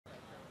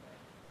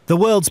The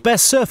world's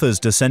best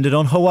surfers descended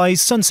on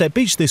Hawaii's Sunset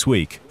Beach this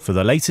week for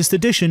the latest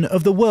edition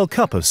of the World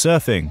Cup of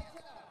Surfing.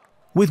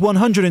 With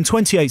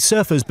 128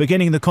 surfers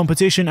beginning the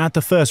competition at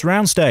the first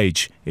round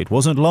stage, it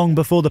wasn't long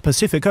before the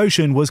Pacific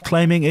Ocean was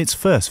claiming its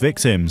first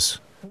victims.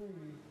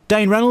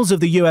 Dane Reynolds of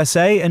the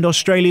USA and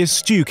Australia's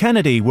Stu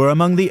Kennedy were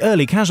among the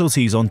early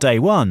casualties on day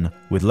one,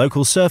 with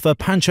local surfer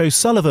Pancho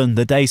Sullivan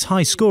the day's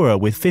high scorer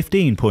with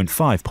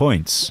 15.5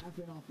 points.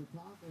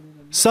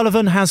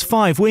 Sullivan has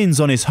 5 wins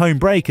on his home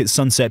break at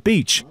Sunset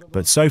Beach,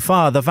 but so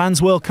far the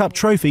Vans World Cup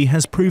trophy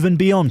has proven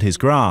beyond his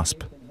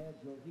grasp.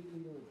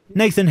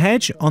 Nathan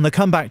Hedge, on the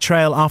comeback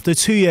trail after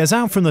 2 years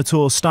out from the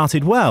tour,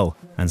 started well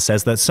and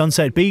says that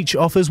Sunset Beach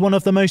offers one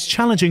of the most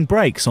challenging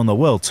breaks on the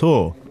World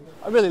Tour.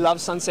 I really love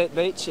Sunset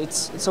Beach.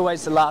 It's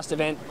always the last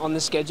event on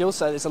the schedule,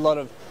 so there's a lot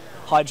of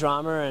high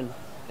drama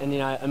and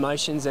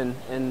emotions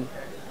and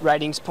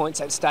ratings points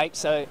at stake.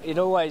 So it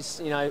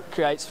always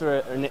creates for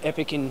an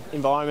epic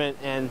environment,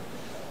 and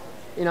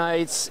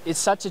it's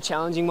such a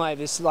challenging wave.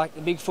 There's like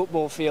the big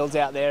football fields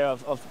out there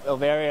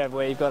of area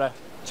where you've got to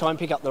try and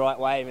pick up the right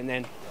wave, and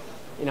then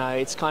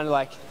it's kind of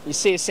like you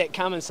see a set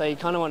coming, so you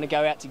kind of want to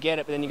go out to get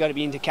it, but then you've got to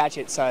be in to catch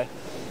it. So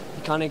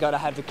you kind of got to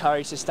have the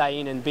courage to stay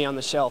in and be on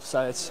the shelf.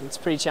 So it's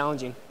pretty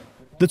challenging.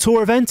 The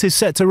tour event is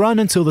set to run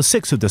until the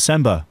 6th of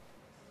December.